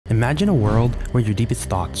Imagine a world where your deepest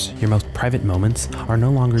thoughts, your most private moments, are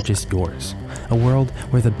no longer just yours. A world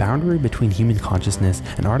where the boundary between human consciousness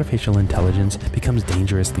and artificial intelligence becomes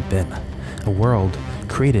dangerously thin. A world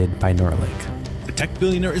created by Neuralink. A tech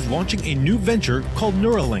billionaire is launching a new venture called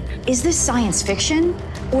Neuralink. Is this science fiction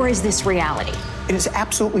or is this reality? It is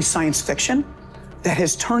absolutely science fiction that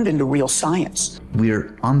has turned into real science.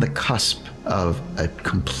 We're on the cusp of a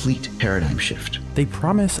complete paradigm shift. They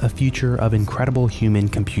promise a future of incredible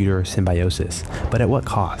human-computer symbiosis, but at what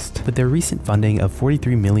cost? With their recent funding of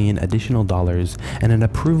 $43 million additional dollars and an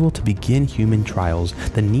approval to begin human trials,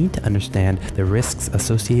 the need to understand the risks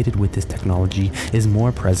associated with this technology is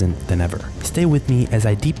more present than ever. Stay with me as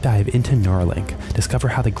I deep dive into Neuralink, discover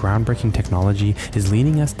how the groundbreaking technology is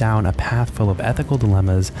leading us down a path full of ethical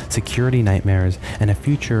dilemmas, security nightmares, and a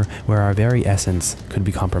future where our very essence could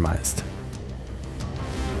be compromised.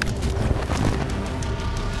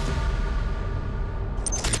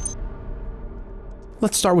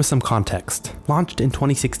 Let's start with some context. Launched in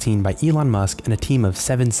 2016 by Elon Musk and a team of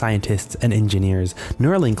 7 scientists and engineers,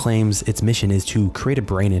 Neuralink claims its mission is to create a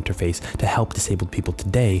brain interface to help disabled people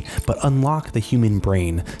today, but unlock the human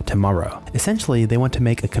brain tomorrow. Essentially, they want to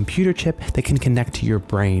make a computer chip that can connect to your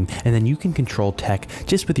brain, and then you can control tech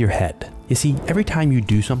just with your head. You see, every time you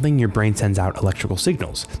do something, your brain sends out electrical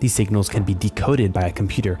signals. These signals can be decoded by a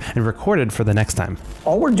computer and recorded for the next time.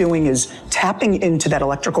 All we're doing is tapping into that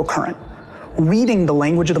electrical current, reading the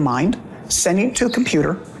language of the mind, sending it to a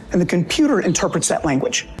computer, and the computer interprets that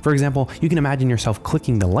language. For example, you can imagine yourself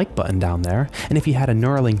clicking the like button down there, and if you had a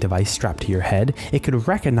Neuralink device strapped to your head, it could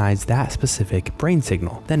recognize that specific brain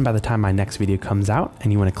signal. Then by the time my next video comes out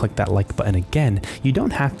and you want to click that like button again, you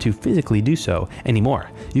don't have to physically do so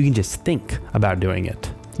anymore. You can just think about doing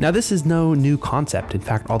it. Now, this is no new concept. In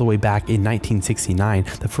fact, all the way back in 1969,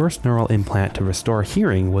 the first neural implant to restore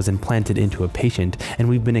hearing was implanted into a patient, and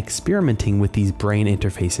we've been experimenting with these brain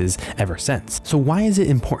interfaces ever since. So why is it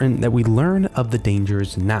important that we learn of the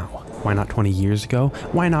dangers now? Why not 20 years ago?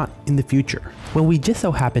 Why not in the future? Well, we just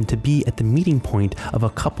so happen to be at the meeting point of a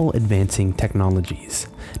couple advancing technologies: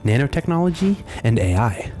 nanotechnology and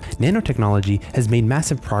AI. Nanotechnology has made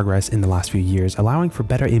massive progress in the last few years, allowing for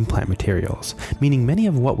better implant materials, meaning many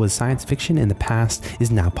of what was science fiction in the past is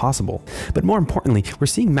now possible. But more importantly, we're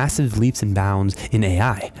seeing massive leaps and bounds in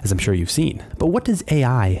AI, as I'm sure you've seen. But what does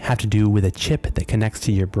AI have to do with a chip that connects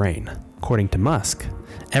to your brain? According to Musk,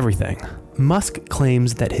 everything. Musk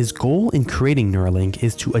claims that his goal in creating Neuralink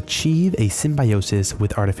is to achieve a symbiosis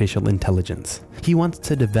with artificial intelligence. He wants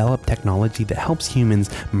to develop technology that helps humans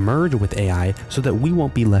merge with AI so that we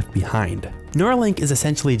won't be left behind. Neuralink is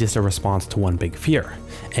essentially just a response to one big fear: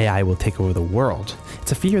 AI will take over the world.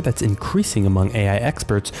 It's a fear that's increasing among AI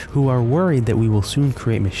experts who are worried that we will soon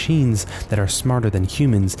create machines that are smarter than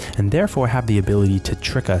humans and therefore have the ability to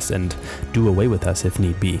trick us and do away with us if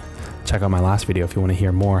need be. Check out my last video if you want to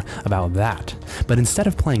hear more about that. But instead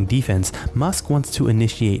of playing defense, Musk wants to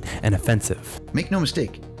initiate an offensive. Make no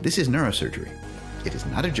mistake, this is neurosurgery. It is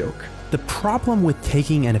not a joke. The problem with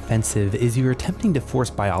taking an offensive is you're attempting to force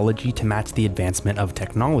biology to match the advancement of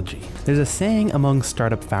technology. There's a saying among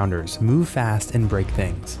startup founders: move fast and break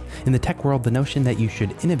things. In the tech world, the notion that you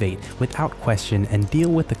should innovate without question and deal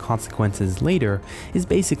with the consequences later is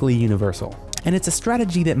basically universal. And it's a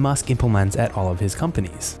strategy that Musk implements at all of his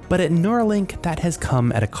companies. But at Neuralink, that has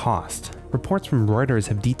come at a cost. Reports from Reuters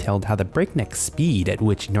have detailed how the breakneck speed at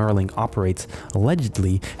which Neuralink operates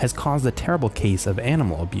allegedly has caused a terrible case of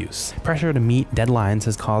animal abuse. Pressure to meet deadlines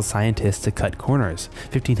has caused scientists to cut corners.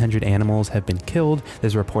 1,500 animals have been killed.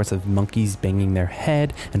 There's reports of monkeys banging their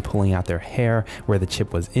head and pulling out their hair where the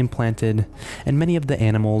chip was implanted. And many of the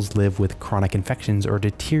animals live with chronic infections or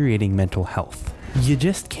deteriorating mental health. You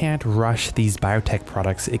just can't rush these biotech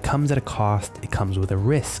products. It comes at a cost, it comes with a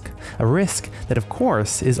risk that of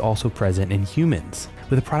course is also present in humans.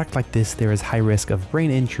 With a product like this, there is high risk of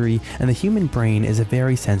brain injury, and the human brain is a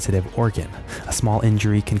very sensitive organ. A small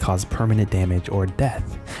injury can cause permanent damage or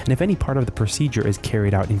death, and if any part of the procedure is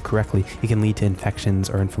carried out incorrectly, it can lead to infections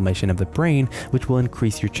or inflammation of the brain, which will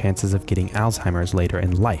increase your chances of getting Alzheimer's later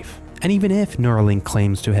in life. And even if Neuralink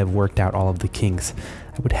claims to have worked out all of the kinks,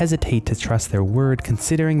 I would hesitate to trust their word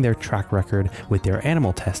considering their track record with their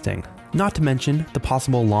animal testing. Not to mention the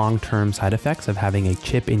possible long-term side effects of having a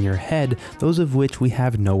chip in your head, those of which we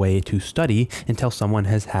have no way to study until someone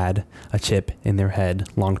has had a chip in their head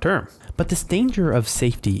long-term. But this danger of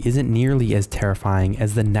safety isn't nearly as terrifying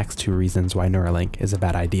as the next 2 reasons why Neuralink is a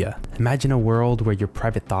bad idea. Imagine a world where your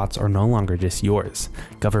private thoughts are no longer just yours.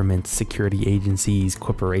 Governments, security agencies,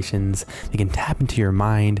 corporations, they can tap into your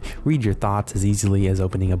mind, read your thoughts as easily as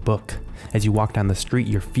opening a book. As you walk down the street,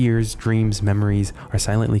 your fears, dreams, memories are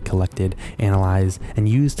silently collected, analyzed, and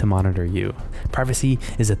used to monitor you. Privacy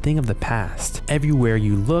is a thing of the past. Everywhere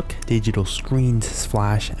you look, digital screens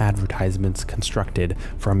flash advertisements constructed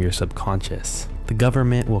from your subconscious. The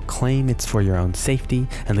government will claim it's for your own safety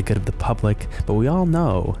and the good of the public, but we all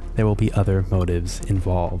know there will be other motives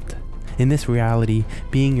involved. In this reality,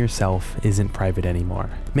 being yourself isn't private anymore.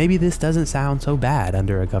 Maybe this doesn't sound so bad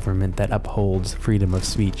under a government that upholds freedom of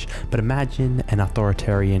speech, but imagine an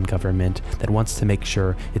authoritarian government that wants to make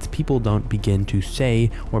sure its people don't begin to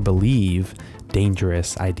say or believe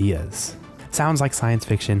dangerous ideas. Sounds like science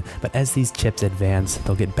fiction, but as these chips advance,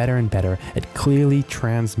 they'll get better and better at clearly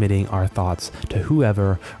transmitting our thoughts to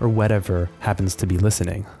whoever or whatever happens to be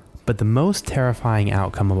listening. But the most terrifying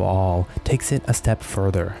outcome of all takes it a step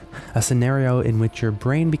further, a scenario in which your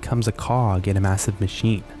brain becomes a cog in a massive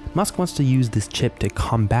machine. Musk wants to use this chip to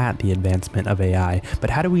combat the advancement of AI, but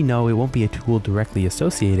how do we know it won't be a tool directly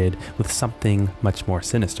associated with something much more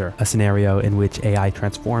sinister? A scenario in which AI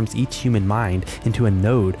transforms each human mind into a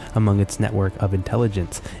node among its network of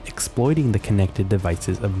intelligence, exploiting the connected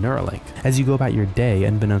devices of Neuralink. As you go about your day,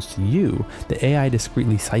 unbeknownst to you, the AI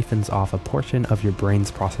discreetly siphons off a portion of your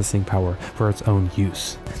brain's processing power for its own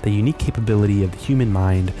use. The unique capability of the human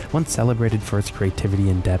mind, once celebrated for its creativity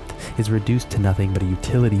and depth, is reduced to nothing but a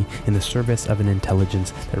utility in the service of an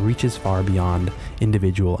intelligence that reaches far beyond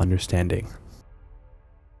individual understanding.